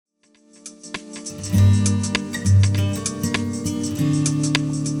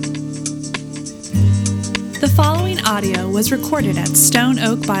following audio was recorded at Stone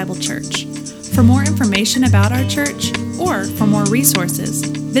Oak Bible Church. For more information about our church or for more resources,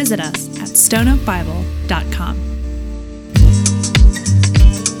 visit us at stoneoakbible.com.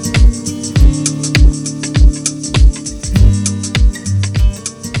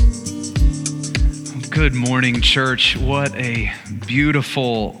 Good morning, church. What a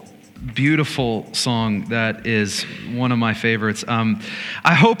beautiful song that is, one of my favorites.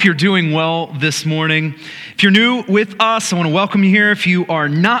 I hope you're doing well this morning. If you're new with us, I want to welcome you here. If you are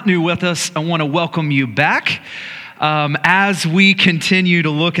not new with us, I want to welcome you back as we continue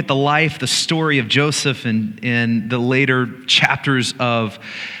to look at the life, the story of Joseph in the later chapters of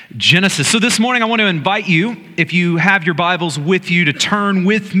Genesis. So this morning, I want to invite you, if you have your Bibles with you, to turn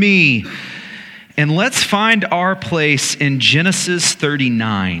with me. And let's find our place in Genesis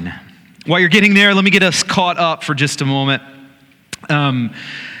 39. While you're getting there, let me get us caught up for just a moment.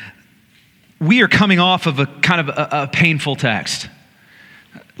 We are coming off of a kind of a painful text.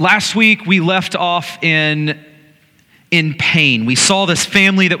 Last week, we left off in pain. We saw this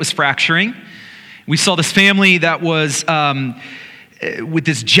family that was fracturing. We saw this family that was with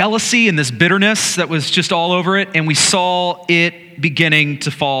this jealousy and this bitterness that was just all over it, and we saw it beginning to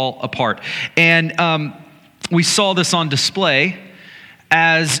fall apart. And we saw this on display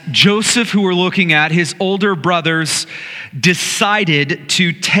as Joseph, who we're looking at, his older brothers decided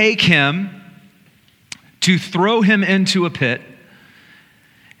to take him, to throw him into a pit,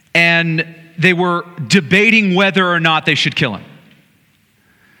 and they were debating whether or not they should kill him.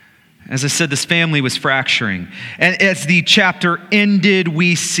 As I said, this family was fracturing. And as the chapter ended,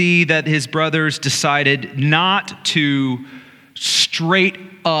 we see that his brothers decided not to straight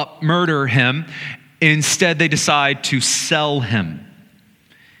up murder him. Instead, they decide to sell him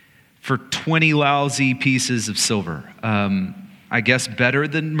for 20 lousy pieces of silver. I guess better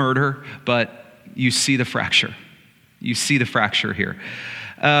than murder, but you see the fracture. You see the fracture here.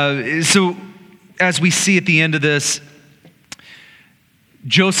 So as we see at the end of this,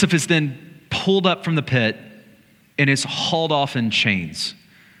 Joseph is then pulled up from the pit and is hauled off in chains.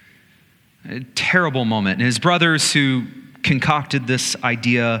 A terrible moment. And his brothers who concocted this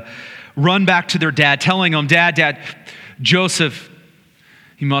idea run back to their dad, telling him, Dad, Joseph,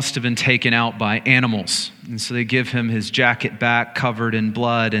 he must have been taken out by animals. And so they give him his jacket back covered in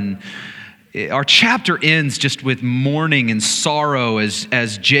blood. And our chapter ends just with mourning and sorrow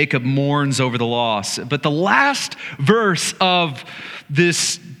as Jacob mourns over the loss. But the last verse of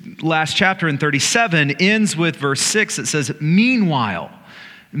this last chapter in 37 ends with verse 6. It says, Meanwhile,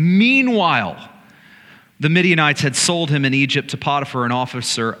 the Midianites had sold him in Egypt to Potiphar, an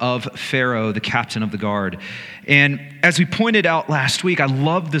officer of Pharaoh, the captain of the guard. And as we pointed out last week, I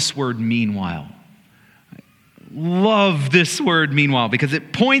love this word meanwhile. Love this word meanwhile, because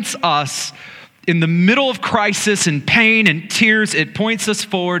it points us in the middle of crisis and pain and tears. It points us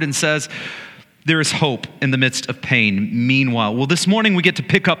forward and says, there is hope in the midst of pain. Meanwhile. Well, this morning we get to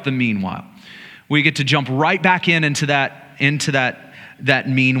pick up the meanwhile. We get to jump right back into that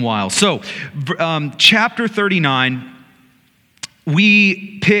meanwhile. So, chapter 39,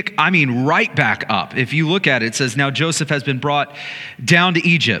 we pick, right back up. If you look at it, it says, Now Joseph has been brought down to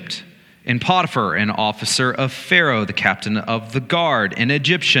Egypt, and Potiphar, an officer of Pharaoh, the captain of the guard, an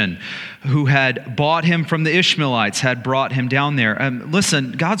Egyptian who had bought him from the Ishmaelites, had brought him down there.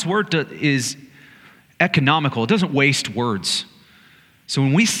 Listen, God's word is economical. It doesn't waste words. So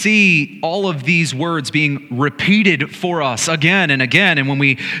when we see all of these words being repeated for us again and again, and when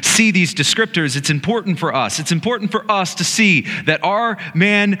we see these descriptors, it's important for us. It's important for us to see that our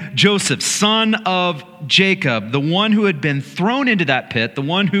man Joseph, son of Jacob, the one who had been thrown into that pit, the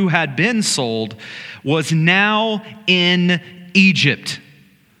one who had been sold, was now in Egypt.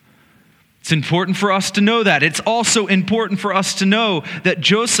 It's important for us to know that. It's also important for us to know that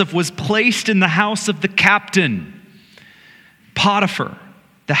Joseph was placed in the house of the captain, Potiphar,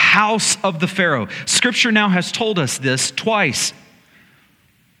 the house of the Pharaoh. Scripture now has told us this twice.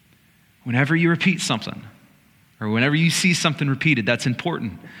 Whenever you repeat something, or whenever you see something repeated, that's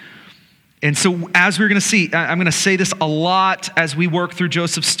important. And so as we're going to see, I'm going to say this a lot as we work through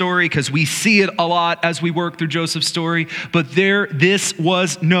Joseph's story, because we see it a lot as we work through Joseph's story, but this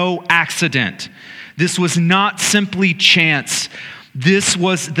was no accident. This was not simply chance. This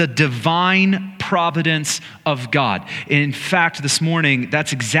was the divine providence of God. In fact, this morning,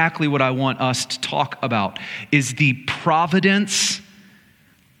 that's exactly what I want us to talk about, is the providence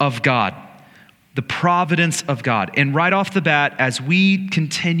of God. The providence of God. And right off the bat, as we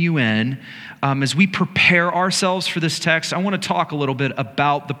continue as we prepare ourselves for this text, I want to talk a little bit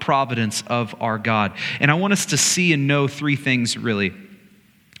about the providence of our God. And I want us to see and know three things really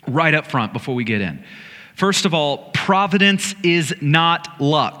right up front before we get in. First of all, providence is not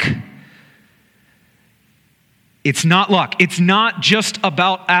luck. It's not luck. It's not just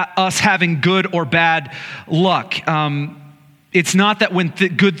about us having good or bad luck. It's not that when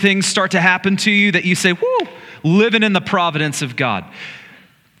good things start to happen to you that you say, whoo, living in the providence of God.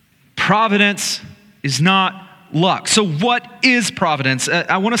 Providence is not luck. So what is providence?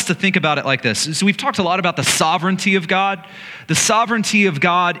 I want us to think about it like this. So we've talked a lot about the sovereignty of God. The sovereignty of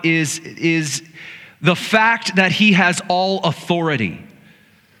God is the fact that he has all authority.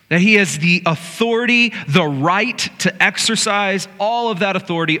 That he has the authority, the right to exercise all of that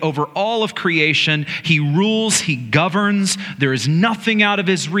authority over all of creation. He rules, he governs. There is nothing out of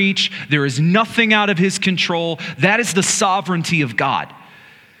his reach. There is nothing out of his control. That is the sovereignty of God.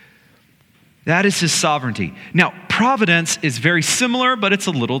 That is his sovereignty. Now, providence is very similar, but it's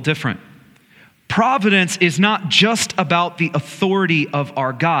a little different. Providence is not just about the authority of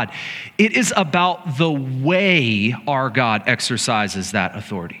our God. It is about the way our God exercises that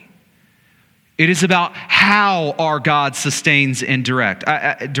authority. It is about how our God sustains and directs.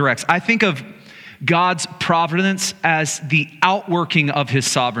 I think of God's providence as the outworking of his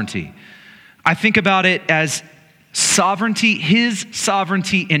sovereignty. I think about it as sovereignty, his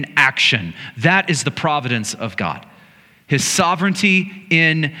sovereignty in action. That is the providence of God. His sovereignty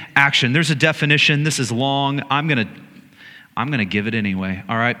in action. There's a definition. This is long. I'm going to give it anyway,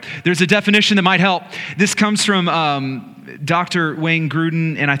 all right? There's a definition that might help. This comes from Dr. Wayne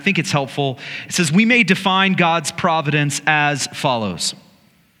Grudem, and I think it's helpful. It says, we may define God's providence as follows.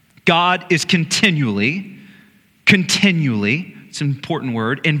 God is continually, it's an important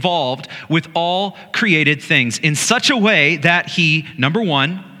word, involved with all created things in such a way that he, number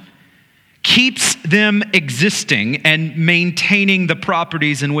one, keeps them existing and maintaining the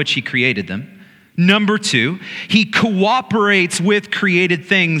properties in which he created them. Number two, he cooperates with created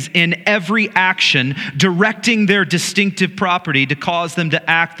things in every action, directing their distinctive property to cause them to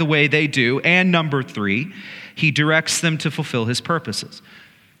act the way they do. And number three, he directs them to fulfill his purposes.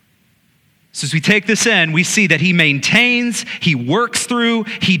 So as we take this in, we see that he maintains, he works through,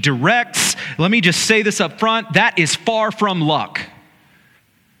 he directs. Let me just say this up front, that is far from luck.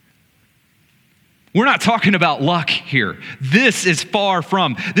 We're not talking about luck here. This is far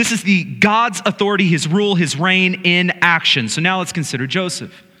from. This is the God's authority, his rule, his reign in action. So now let's consider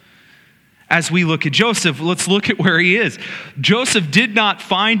Joseph. As we look at Joseph, let's look at where he is. Joseph did not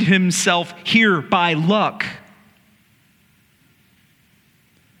find himself here by luck.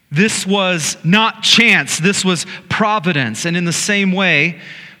 This was not chance. This was providence. And in the same way,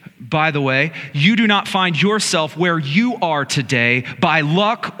 by the way, you do not find yourself where you are today by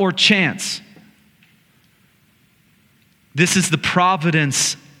luck or chance. This is the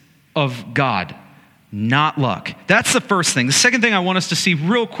providence of God, not luck. That's the first thing. The second thing I want us to see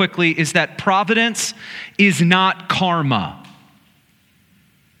real quickly is that providence is not karma.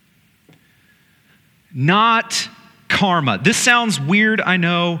 Not karma. This sounds weird, I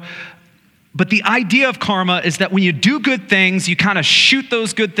know, but the idea of karma is that when you do good things, you kind of shoot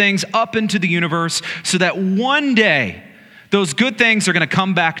those good things up into the universe so that one day those good things are going to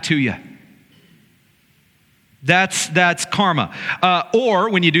come back to you. That's karma.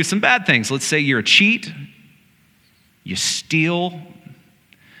 Or when you do some bad things, let's say you're a cheat, you steal,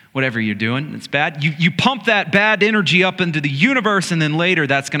 whatever you're doing, it's bad. You pump that bad energy up into the universe, and then later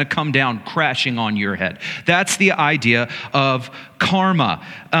that's going to come down crashing on your head. That's the idea of karma.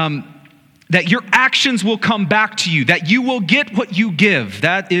 That your actions will come back to you, that you will get what you give.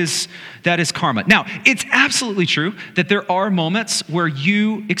 That is karma. Now, it's absolutely true that there are moments where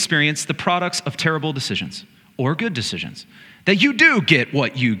you experience the products of terrible decisions or good decisions, that you do get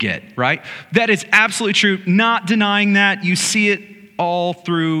what you get, right? That is absolutely true. Not denying that. You see it all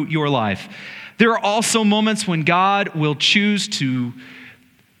through your life. There are also moments when God will choose to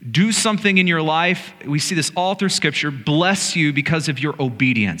do something in your life. We see this all through Scripture. Bless you because of your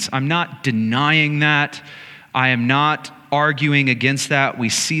obedience. I'm not denying that. I am not arguing against that. We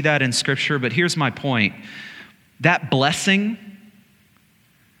see that in Scripture. But here's my point. That blessing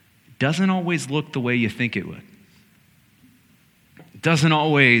doesn't always look the way you think it would. It doesn't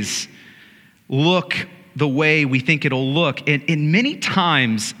always look the way we think it'll look. And many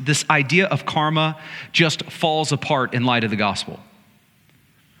times, this idea of karma just falls apart in light of the gospel.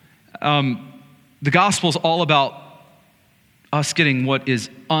 The gospel is all about us getting what is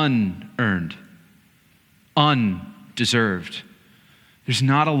unearned, undeserved. There's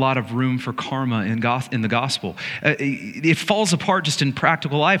not a lot of room for karma in the gospel. It falls apart just in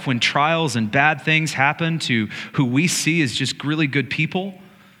practical life when trials and bad things happen to who we see as just really good people.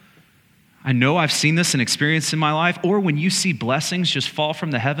 I know I've seen this and experienced in my life. Or when you see blessings just fall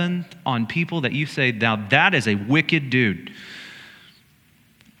from the heaven on people that you say, now that is a wicked dude,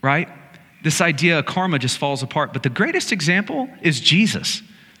 right? This idea of karma just falls apart. But the greatest example is Jesus.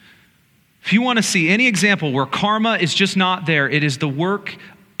 If you want to see any example where karma is just not there, it is the work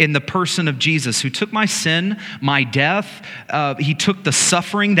in the person of Jesus, who took my sin, my death. He took the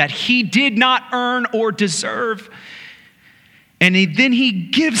suffering that he did not earn or deserve. And then he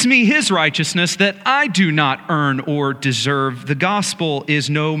gives me his righteousness that I do not earn or deserve. The gospel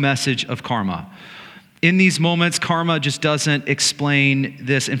is no message of karma. In these moments, karma just doesn't explain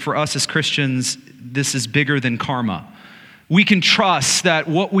this. And for us as Christians, this is bigger than karma. We can trust that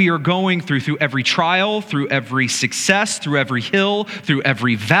what we are going through every trial, through every success, through every hill, through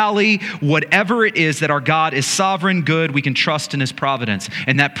every valley, whatever it is, that our God is sovereign, good, we can trust in his providence.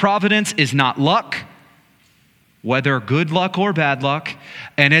 And that providence is not luck, whether good luck or bad luck,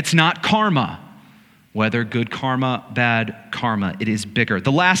 and it's not karma, whether good karma, bad karma. It is bigger.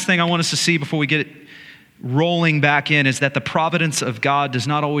 The last thing I want us to see before we get rolling back in is that the providence of God does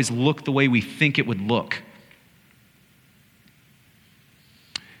not always look the way we think it would look.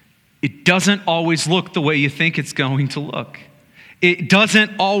 It doesn't always look the way you think it's going to look. It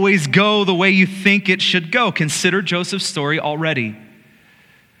doesn't always go the way you think it should go. Consider Joseph's story already.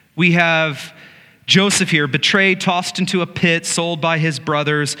 We have Joseph here, betrayed, tossed into a pit, sold by his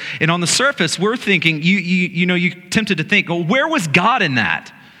brothers. And on the surface, we're thinking, you're tempted to think, well, where was God in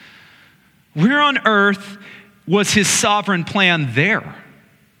that? Where on earth was his sovereign plan there?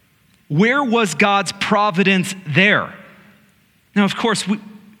 Where was God's providence there? Now, of course,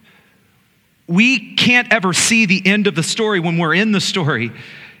 we can't ever see the end of the story when we're in the story.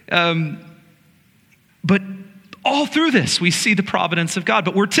 But all through this, we see the providence of God.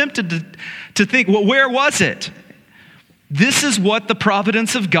 But we're tempted to think, well, where was it? This is what the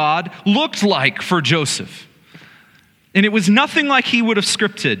providence of God looked like for Joseph. And it was nothing like he would have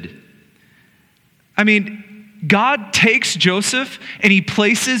scripted. I mean, God takes Joseph and he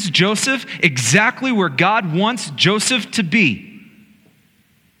places Joseph exactly where God wants Joseph to be.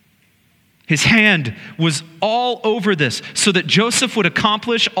 His hand was all over this so that Joseph would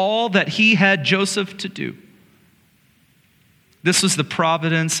accomplish all that he had Joseph to do. This was the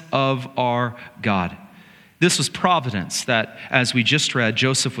providence of our God. This was providence that, as we just read,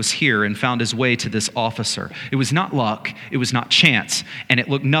 Joseph was here and found his way to this officer. It was not luck, it was not chance, and it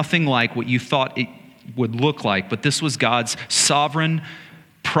looked nothing like what you thought it would look like, but this was God's sovereign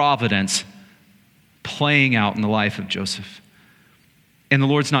providence playing out in the life of Joseph. And the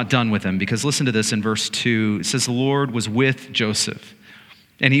Lord's not done with him, because listen to this in verse 2. It says the Lord was with Joseph,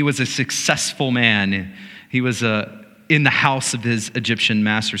 and he was a successful man. He was in the house of his Egyptian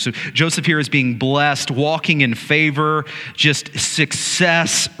master. So Joseph here is being blessed, walking in favor, just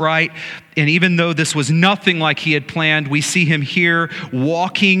success, right? And even though this was nothing like he had planned, we see him here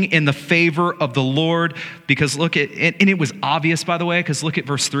walking in the favor of the Lord, because and it was obvious, by the way, because look at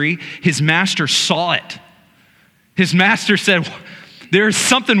verse 3. His master saw it. His master said, there's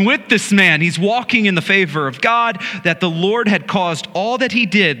something with this man. He's walking in the favor of God, that the Lord had caused all that he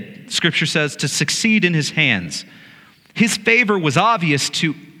did, Scripture says, to succeed in his hands. His favor was obvious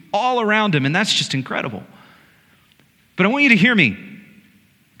to all around him, and that's just incredible. But I want you to hear me.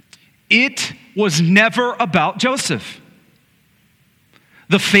 It was never about Joseph.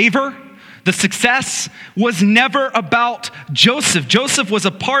 The favor, the success was never about Joseph. Joseph was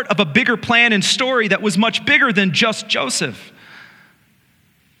a part of a bigger plan and story that was much bigger than just Joseph.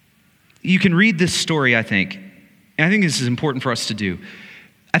 You can read this story, I think, and I think this is important for us to do.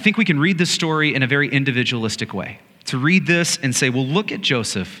 I think we can read this story in a very individualistic way. To read this and say, well, look at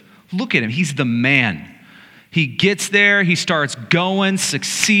Joseph. Look at him. He's the man. He gets there. He starts going,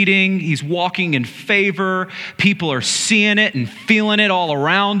 succeeding. He's walking in favor. People are seeing it and feeling it all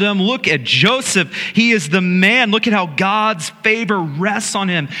around him. Look at Joseph. He is the man. Look at how God's favor rests on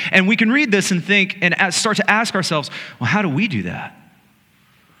him. And we can read this and think and start to ask ourselves, well, how do we do that?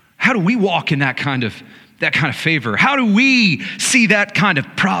 How do we walk in that kind of favor? How do we see that kind of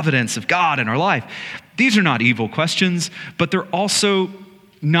providence of God in our life? These are not evil questions, but they're also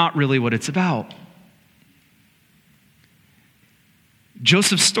not really what it's about.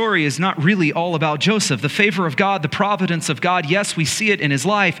 Joseph's story is not really all about Joseph. The favor of God, the providence of God, yes, we see it in his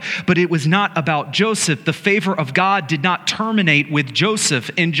life, but it was not about Joseph. The favor of God did not terminate with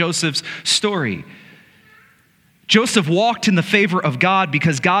Joseph in Joseph's story. Joseph walked in the favor of God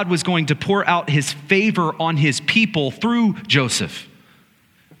because God was going to pour out his favor on his people through Joseph.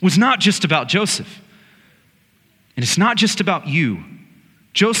 It was not just about Joseph. And it's not just about you.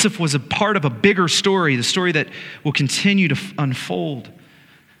 Joseph was a part of a bigger story, the story that will continue to unfold.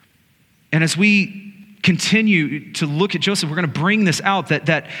 And as we continue to look at Joseph, we're going to bring this out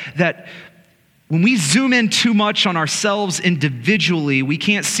that when we zoom in too much on ourselves individually, we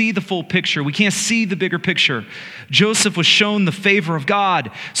can't see the full picture. We can't see the bigger picture. Joseph was shown the favor of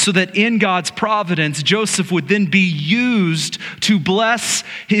God so that in God's providence, Joseph would then be used to bless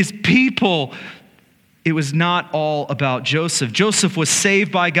his people. It was not all about Joseph. Joseph was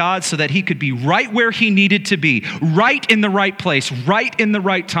saved by God so that he could be right where he needed to be, right in the right place, right in the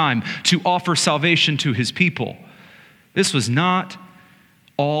right time to offer salvation to his people. This was not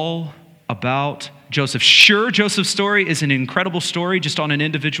all about Joseph. Sure, Joseph's story is an incredible story just on an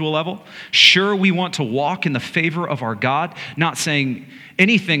individual level. Sure, we want to walk in the favor of our God, not saying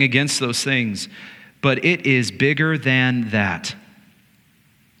anything against those things, but it is bigger than that.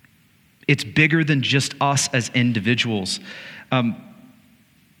 It's bigger than just us as individuals.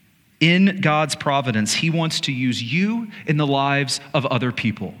 In God's providence, he wants to use you in the lives of other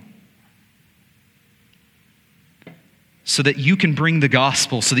people, so that you can bring the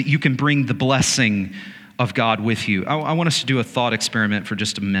gospel, so that you can bring the blessing of God with you. I want us to do a thought experiment for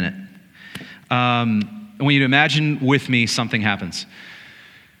just a minute. I want you to imagine with me something happens.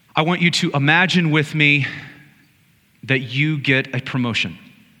 I want you to imagine with me that you get a promotion.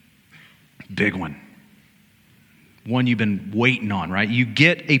 Big one. One you've been waiting on, right? You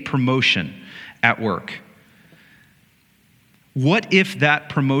get a promotion at work. What if that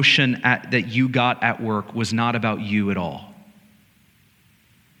promotion that you got at work was not about you at all?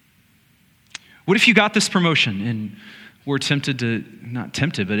 What if you got this promotion and we're tempted to, not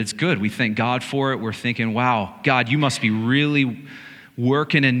tempted, but it's good. We thank God for it. We're thinking, wow, God, you must be really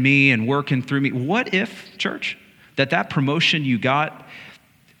working in me and working through me. What if, church, that promotion you got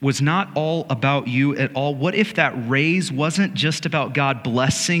was not all about you at all? What if that raise wasn't just about God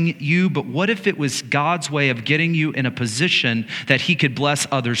blessing you, but what if it was God's way of getting you in a position that he could bless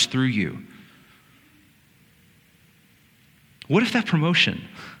others through you? What if that promotion,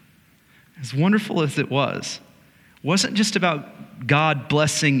 as wonderful as it wasn't just about God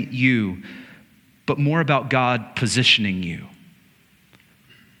blessing you, but more about God positioning you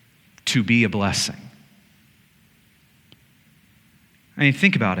to be a blessing? I mean,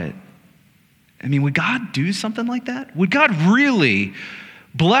 think about it. I mean, would God do something like that? Would God really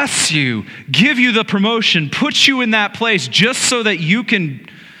bless you, give you the promotion, put you in that place just so that you can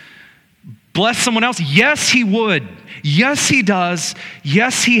bless someone else? Yes, he would. Yes, he does.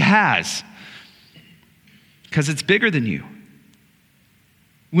 Yes, he has. Because it's bigger than you.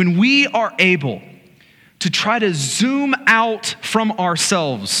 When we are able to try to zoom out from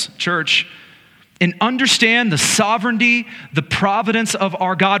ourselves, church, and understand the sovereignty, the providence of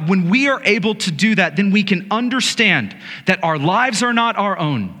our God, when we are able to do that, then we can understand that our lives are not our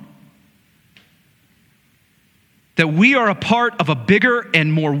own. That we are a part of a bigger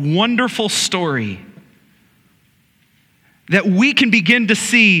and more wonderful story. That we can begin to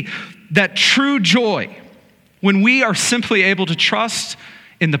see that true joy when we are simply able to trust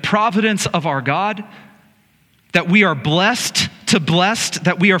in the providence of our God, that we are blessed to blessed,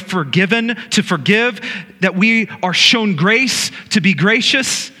 that we are forgiven to forgive, that we are shown grace to be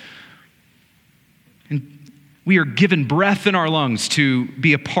gracious, and we are given breath in our lungs to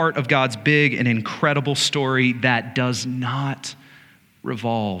be a part of God's big and incredible story that does not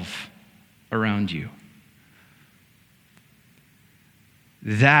revolve around you.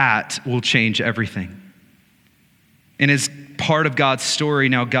 That will change everything. And as part of God's story,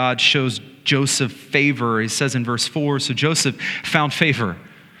 now God shows Joseph favor. It says in verse 4, so Joseph found favor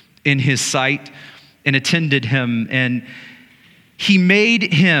in his sight and attended him. And he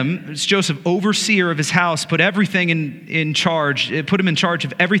made him, it's Joseph, overseer of his house, put everything in charge, put him in charge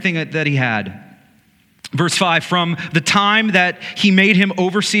of everything that he had. Verse 5, from the time that he made him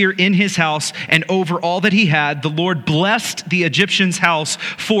overseer in his house and over all that he had, the Lord blessed the Egyptian's house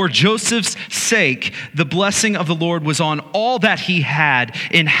for Joseph's sake. The blessing of the Lord was on all that he had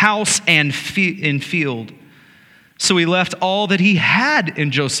in house and in field. So he left all that he had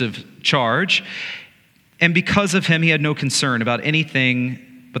in Joseph's charge, and because of him, he had no concern about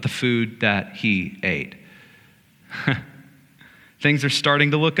anything but the food that he ate. Things are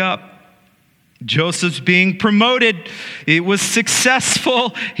starting to look up. Joseph's being promoted. It was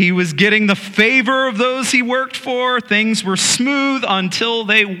successful. He was getting the favor of those he worked for. Things were smooth until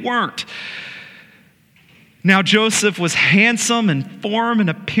they weren't. Now Joseph was handsome in form and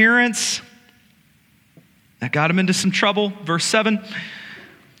appearance. That got him into some trouble. Verse 7.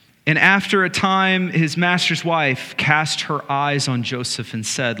 And after a time, his master's wife cast her eyes on Joseph and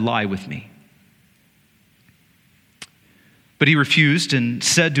said, "Lie with me." But he refused and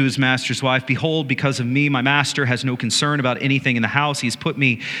said to his master's wife, "Behold, because of me, my master has no concern about anything in the house. He has put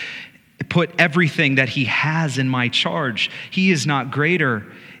me put everything that he has in my charge. He is not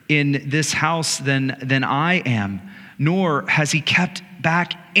greater in this house than I am, nor has he kept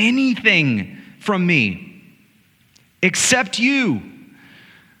back anything from me except you,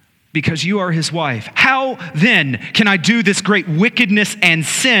 because you are his wife. How then can I do this great wickedness and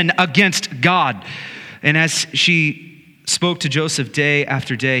sin against God?" And as she spoke to Joseph day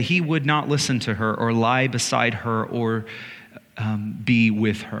after day, he would not listen to her or lie beside her or be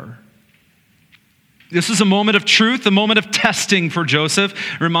with her. This is a moment of truth, a moment of testing for Joseph.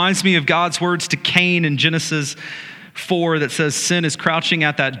 It reminds me of God's words to Cain in Genesis 4 that says, "Sin is crouching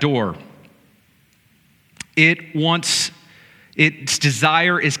at that door. Its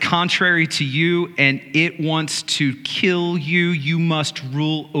desire is contrary to you, and it wants to kill you. You must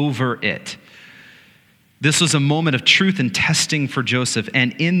rule over it." This was a moment of truth and testing for Joseph.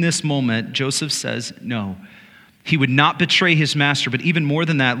 And in this moment, Joseph says no. He would not betray his master, but even more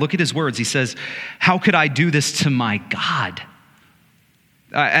than that, look at his words. He says, "How could I do this to my God?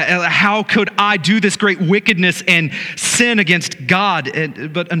 How could I do this great wickedness and sin against God?"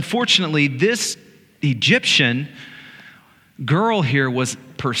 But unfortunately, this Egyptian girl here was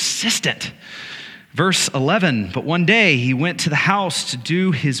persistent. Verse 11, "But one day he went to the house to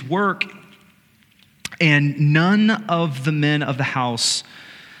do his work, and none of the men of the house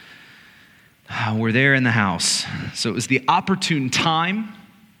were there in the house." So it was the opportune time,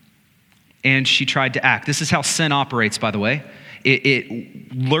 and she tried to act. This is how sin operates, by the way.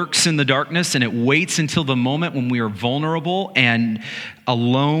 It lurks in the darkness, and it waits until the moment when we are vulnerable and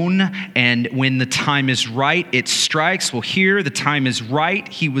alone, and when the time is right, it strikes. Well, here, the time is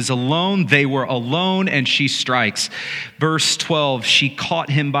right. He was alone, they were alone, and she strikes. Verse 12, "She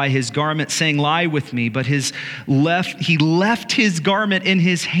caught him by his garment, saying, 'Lie with me,' but he left his garment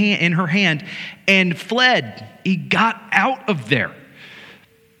in her hand and fled." He got out of there.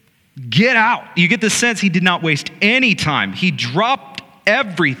 Get out. You get the sense he did not waste any time. He dropped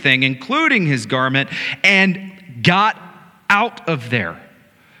everything, including his garment, and got out of there.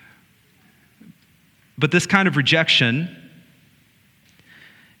 But this kind of rejection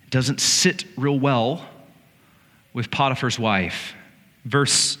doesn't sit real well with Potiphar's wife.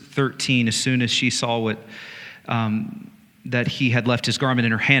 Verse 13, "As soon as she saw that he had left his garment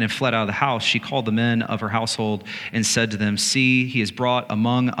in her hand and fled out of the house, she called the men of her household and said to them, 'See, he has brought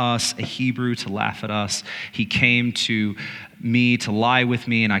among us a Hebrew to laugh at us. He came to me to lie with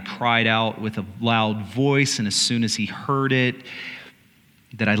me, and I cried out with a loud voice. And as soon as he heard it,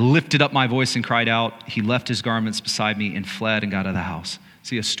 that I lifted up my voice and cried out, he left his garments beside me and fled and got out of the house.'"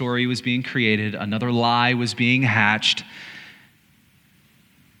 See, a story was being created. Another lie was being hatched.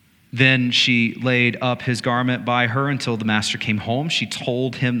 Then she laid up his garment by her until the master came home. She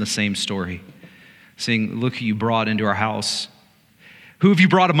told him the same story, saying, "Look who you brought into our house. Who have you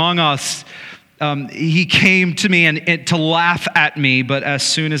brought among us? He came to me and to laugh at me, but as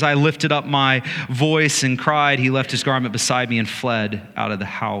soon as I lifted up my voice and cried, he left his garment beside me and fled out of the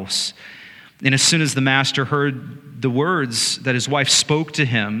house." And as soon as the master heard the words that his wife spoke to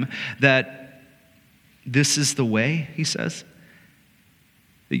him, that "This is the way," he says,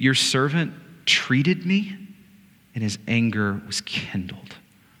 "that your servant treated me," and his anger was kindled.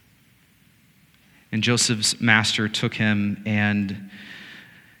 And Joseph's master took him, and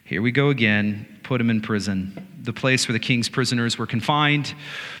here we go again, put him in prison, the place where the king's prisoners were confined,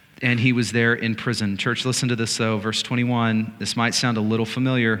 and he was there in prison. Church, listen to this though, verse 21. This might sound a little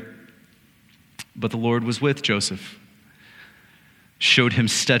familiar, but the Lord was with Joseph, showed him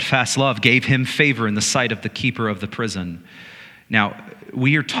steadfast love, gave him favor in the sight of the keeper of the prison. Now,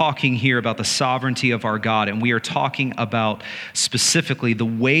 we are talking here about the sovereignty of our God, and we are talking about specifically the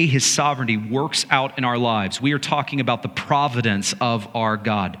way his sovereignty works out in our lives. We are talking about the providence of our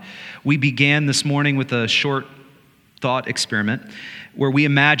God. We began this morning with a short thought experiment where we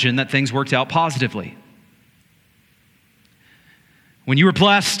imagined that things worked out positively. When you were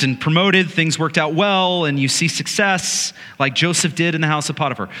blessed and promoted, things worked out well, and you see success like Joseph did in the house of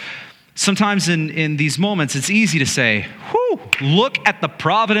Potiphar. Sometimes in these moments, it's easy to say, "Whew, look at the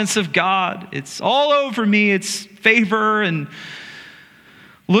providence of God. It's all over me. It's favor, and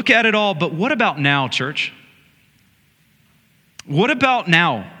look at it all." But what about now, church? What about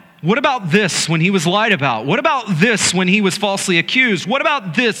now? What about this when he was lied about? What about this when he was falsely accused? What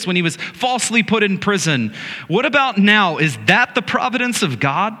about this when he was falsely put in prison? What about now? Is that the providence of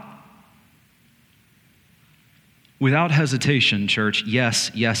God? Without hesitation, church,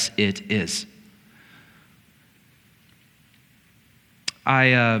 yes, it is.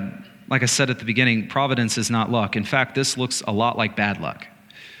 Like I said at the beginning, providence is not luck. In fact, this looks a lot like bad luck.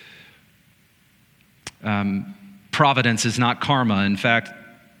 Providence is not karma. In fact,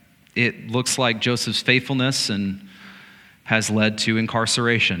 It looks like Joseph's faithfulness and has led to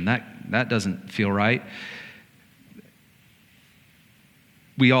incarceration. That doesn't feel right.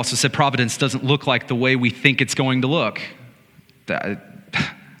 We also said providence doesn't look like the way we think it's going to look.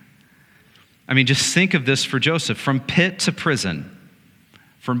 Just think of this for Joseph. From pit to prison,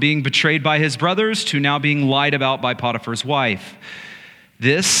 from being betrayed by his brothers to now being lied about by Potiphar's wife.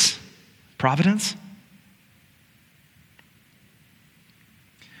 This, providence?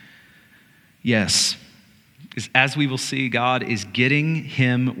 Yes. As we will see, God is getting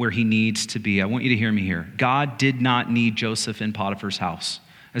him where he needs to be. I want you to hear me here. God did not need Joseph in Potiphar's house,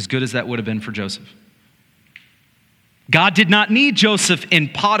 as good as that would have been for Joseph. God did not need Joseph in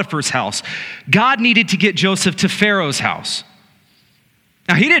Potiphar's house. God needed to get Joseph to Pharaoh's house.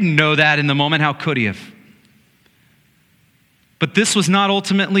 Now, he didn't know that in the moment. How could he have? But this was not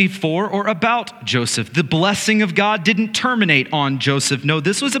ultimately for or about Joseph. The blessing of God didn't terminate on Joseph. No,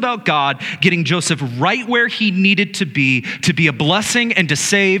 this was about God getting Joseph right where he needed to be a blessing and to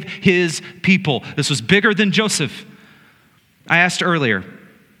save his people. This was bigger than Joseph. I asked earlier,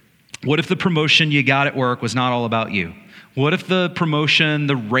 what if the promotion you got at work was not all about you? What if the promotion,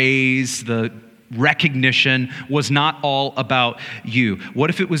 the raise, the recognition was not all about you? What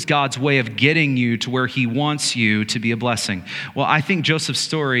if it was God's way of getting you to where he wants you to be a blessing? Well, I think Joseph's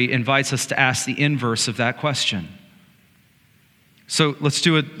story invites us to ask the inverse of that question. So let's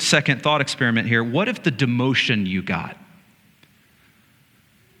do a second thought experiment here. What if the demotion you got?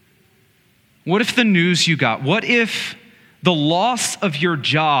 What if the news you got? What if the loss of your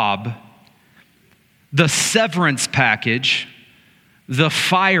job, the severance package, the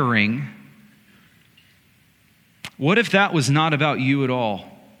firing, what if that was not about you at all?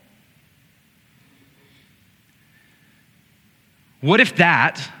 What if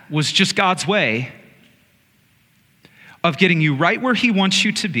that was just God's way of getting you right where he wants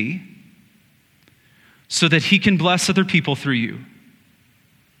you to be so that he can bless other people through you?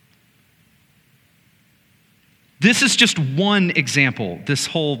 This is just one example, this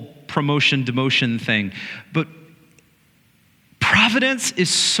whole promotion, demotion thing. But providence is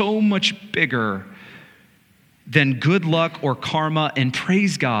so much bigger than good luck or karma, and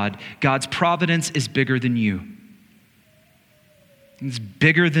praise God, God's providence is bigger than you. It's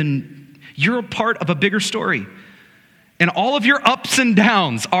bigger than, you're a part of a bigger story. And all of your ups and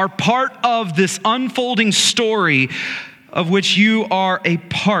downs are part of this unfolding story of which you are a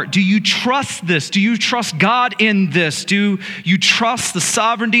part. Do you trust this? Do you trust God in this? Do you trust the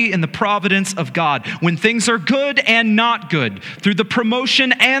sovereignty and the providence of God when things are good and not good, through the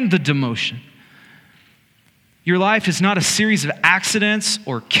promotion and the demotion? Your life is not a series of accidents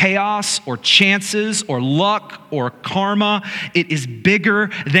or chaos or chances or luck or karma. It is bigger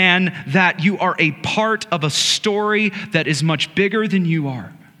than that. You are a part of a story that is much bigger than you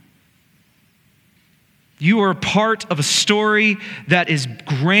are. You are a part of a story that is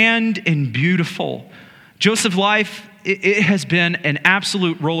grand and beautiful. Joseph's life, it has been an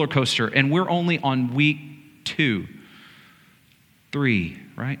absolute roller coaster, and we're only on week 2, 3,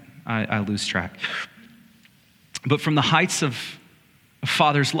 right? I lose track. But from the heights of a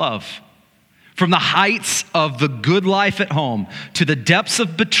father's love, from the heights of the good life at home, to the depths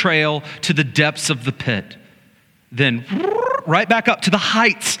of betrayal, to the depths of the pit, then right back up to the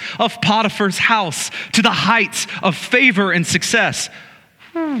heights of Potiphar's house, to the heights of favor and success,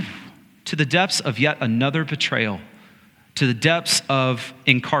 to the depths of yet another betrayal, to the depths of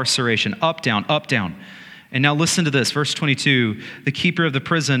incarceration, up, down, up, down. And now listen to this, verse 22, the keeper of the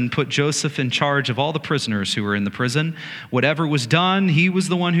prison put Joseph in charge of all the prisoners who were in the prison. Whatever was done, he was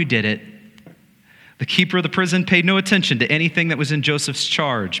the one who did it. The keeper of the prison paid no attention to anything that was in Joseph's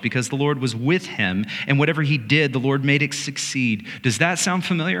charge because the Lord was with him, and whatever he did, the Lord made it succeed. Does that sound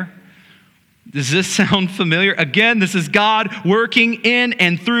familiar? Does this sound familiar? Again, this is God working in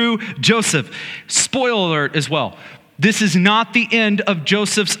and through Joseph. Spoiler alert as well. This is not the end of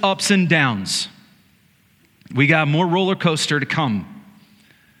Joseph's ups and downs. We got more roller coaster to come.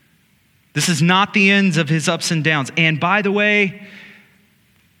 This is not the ends of his ups and downs. And by the way,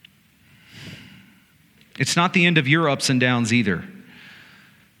 it's not the end of your ups and downs either.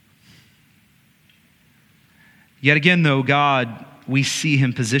 Yet again, though, God, we see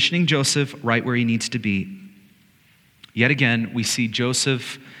him positioning Joseph right where he needs to be. Yet again, we see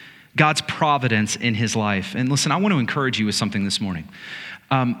Joseph, God's providence in his life. And listen, I want to encourage you with something this morning.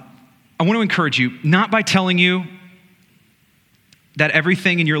 I want to encourage you, not by telling you that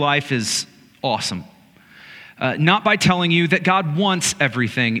everything in your life is awesome. Not by telling you that God wants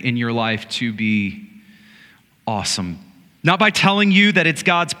everything in your life to be awesome. Not by telling you that it's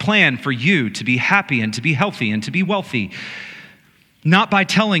God's plan for you to be happy and to be healthy and to be wealthy. Not by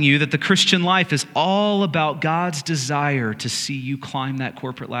telling you that the Christian life is all about God's desire to see you climb that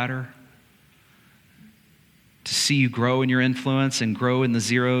corporate ladder, to see you grow in your influence and grow in the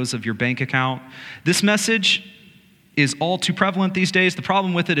zeros of your bank account. This message is all too prevalent these days. The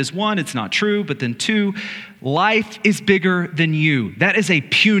problem with it is, one, it's not true, but then two, life is bigger than you. That is a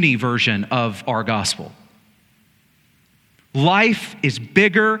puny version of our gospel. Life is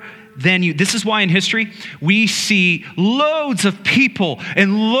bigger than you. This is why in history we see loads of people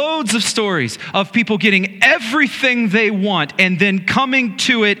and loads of stories of people getting everything they want and then coming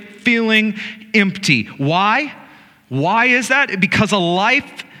to it feeling empty. Why? Why is that? Because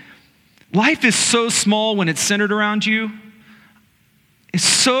life is so small when it's centered around you. It's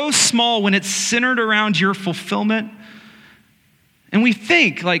so small when it's centered around your fulfillment. And we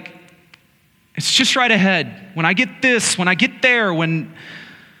think like, it's just right ahead. When I get this, when I get there, when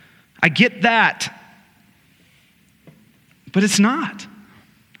I get that. But it's not.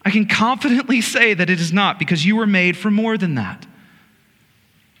 I can confidently say that it is not, because you were made for more than that.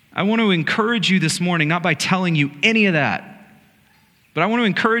 I want to encourage you this morning, not by telling you any of that, but I want to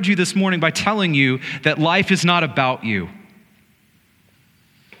encourage you this morning by telling you that life is not about you.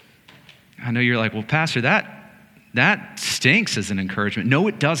 I know you're like, well, Pastor, that stinks as an encouragement. No,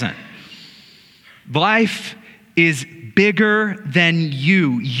 it doesn't. Life is bigger than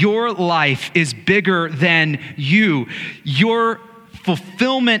you. Your life is bigger than you. Your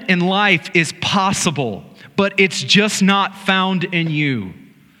fulfillment in life is possible, but it's just not found in you.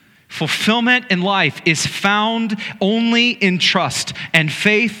 Fulfillment in life is found only in trust and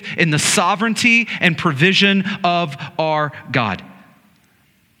faith in the sovereignty and provision of our God.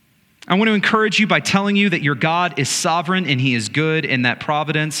 I want to encourage you by telling you that your God is sovereign and he is good, and that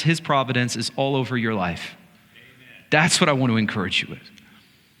his providence is all over your life. That's what I want to encourage you with.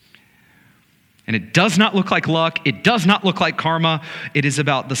 And it does not look like luck. It does not look like karma. It is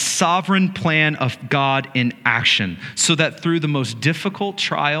about the sovereign plan of God in action, so that through the most difficult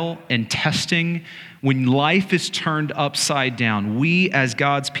trial and testing, when life is turned upside down, we as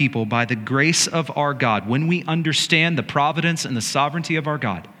God's people, by the grace of our God, when we understand the providence and the sovereignty of our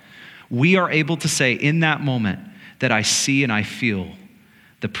God, we are able to say in that moment that I see and I feel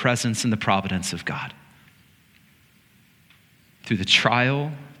the presence and the providence of God. Through the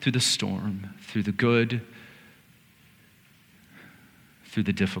trial, through the storm, through the good, through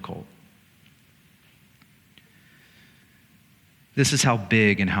the difficult. This is how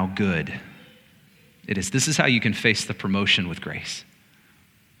big and how good it is. This is how you can face the promotion with grace.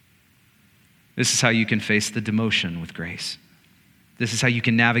 This is how you can face the demotion with grace. This is how you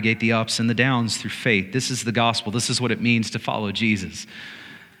can navigate the ups and the downs through faith. This is the gospel. This is what it means to follow Jesus.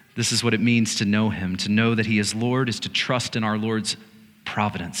 This is what it means to know him. To know that he is Lord is to trust in our Lord's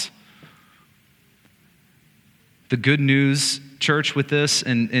providence. The good news, church, with this,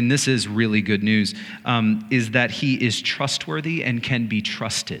 and this is really good news, is that he is trustworthy and can be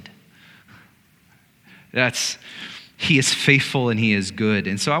trusted. He is faithful and he is good.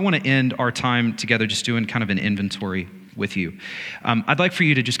 And so I want to end our time together just doing kind of an inventory with you. I'd like for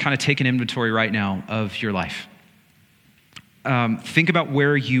you to just kind of take an inventory right now of your life. Think about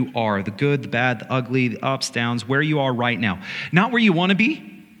where you are, the good, the bad, the ugly, the ups, downs, where you are right now. Not where you want to be,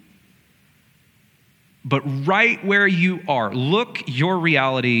 but right where you are. Look your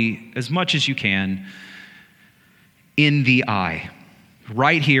reality as much as you can in the eye,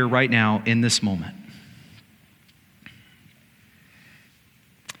 right here, right now, in this moment.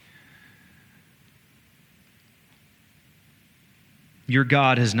 Your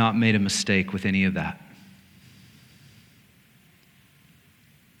God has not made a mistake with any of that.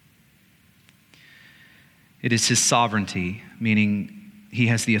 It is his sovereignty, meaning he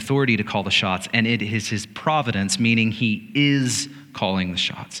has the authority to call the shots, and it is his providence, meaning he is calling the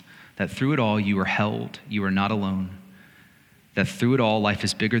shots. That through it all, you are held, you are not alone. That through it all, life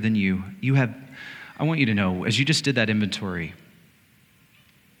is bigger than you. I want you to know, as you just did that inventory,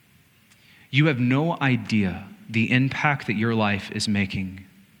 you have no idea the impact that your life is making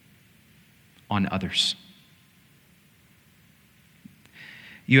on others.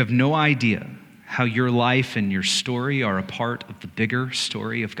 You have no idea how your life and your story are a part of the bigger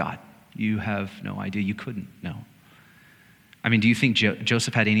story of God. You have no idea. You couldn't know. I mean, do you think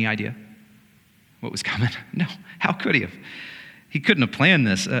Joseph had any idea what was coming? No. How could he have? He couldn't have planned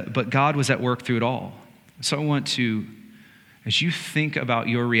this, but God was at work through it all. So I want to, as you think about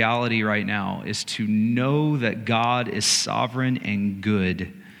your reality right now, is to know that God is sovereign and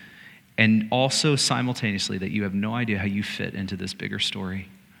good, and also simultaneously that you have no idea how you fit into this bigger story.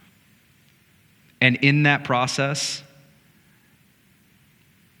 And in that process,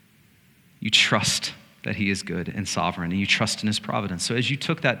 you trust that he is good and sovereign, and you trust in his providence. So as you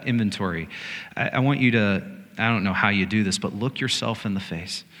took that inventory, I want you to, I don't know how you do this, but look yourself in the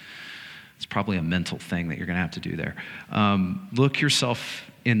face. It's probably a mental thing that you're going to have to do there. Look yourself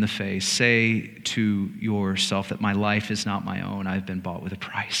in the face. Say to yourself that my life is not my own. I've been bought with a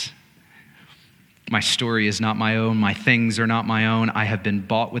price. My story is not my own. My things are not my own. I have been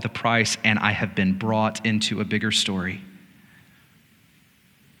bought with a price, and I have been brought into a bigger story.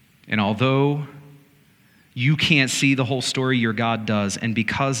 And although you can't see the whole story, your God does. And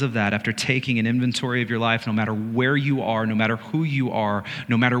because of that, after taking an inventory of your life, no matter where you are, no matter who you are,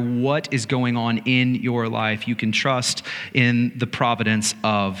 no matter what is going on in your life, you can trust in the providence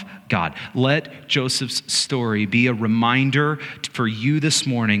of God. Let Joseph's story be a reminder for you this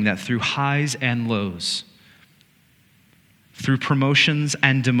morning that through highs and lows, through promotions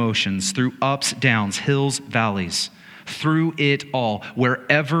and demotions, through ups, downs, hills, valleys, through it all,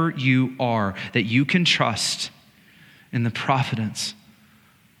 wherever you are, that you can trust in the providence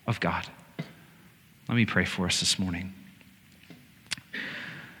of God. Let me pray for us this morning.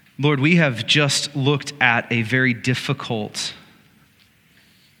 Lord, we have just looked at a very difficult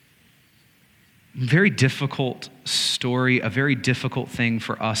story, a very difficult thing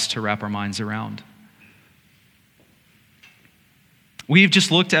for us to wrap our minds around. We've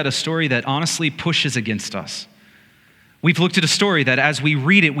just looked at a story that honestly pushes against us. We've looked at a story that as we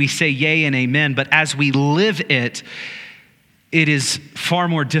read it, we say yay and amen, but as we live it, it is far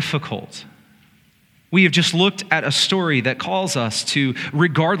more difficult. We have just looked at a story that calls us to,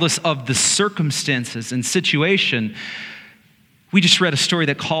 regardless of the circumstances and situation, we just read a story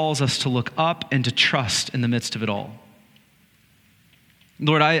that calls us to look up and to trust in the midst of it all.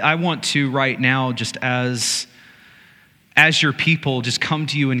 Lord, I want to right now, just as your people, just come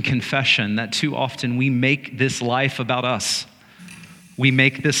to you in confession that too often we make this life about us. We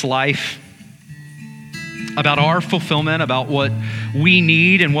make this life about our fulfillment, about what we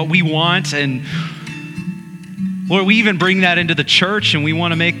need and what we want. And Lord, we even bring that into the church, and we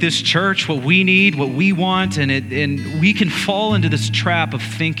want to make this church what we need, what we want. And we can fall into this trap of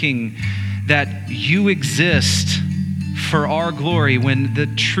thinking that you exist for our glory, when the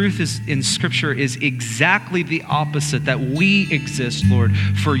truth is in Scripture is exactly the opposite, that we exist, Lord,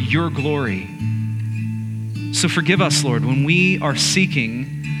 for your glory. So forgive us, Lord, when we are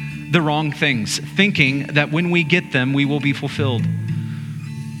seeking the wrong things, thinking that when we get them, we will be fulfilled.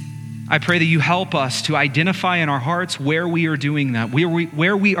 I pray that you help us to identify in our hearts where we are doing that, where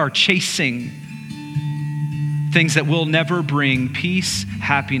we are chasing things that will never bring peace,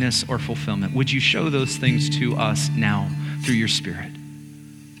 happiness, or fulfillment. Would you show those things to us now through your Spirit?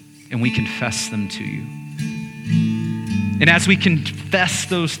 And we confess them to you. And as we confess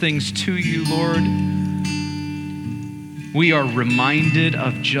those things to you, Lord, we are reminded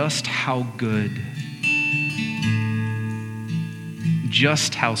of just how good,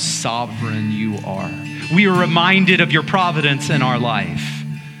 just how sovereign you are. We are reminded of your providence in our life,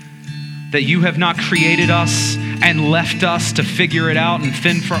 that you have not created us and left us to figure it out and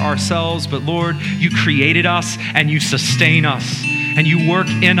fend for ourselves, but Lord, you created us and you sustain us and you work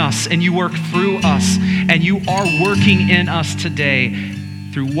in us and you work through us, and you are working in us today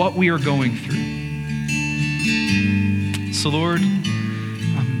through what we are going through. So Lord,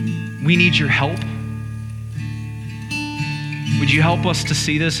 we need your help. Would you help us to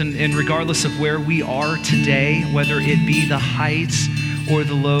see this, and regardless of where we are today, whether it be the heights or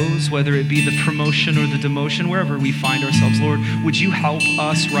the lows, whether it be the promotion or the demotion, wherever we find ourselves, Lord, would you help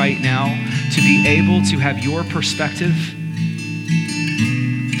us right now to be able to have your perspective?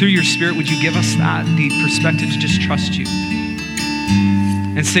 Through your Spirit, would you give us that, the perspective to just trust you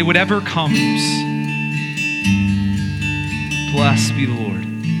and say, whatever comes, blessed be the Lord.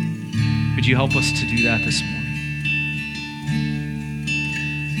 Would you help us to do that this morning?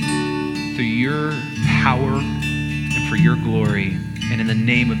 Through your power and for your glory, and in the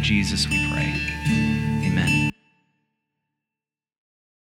name of Jesus we pray.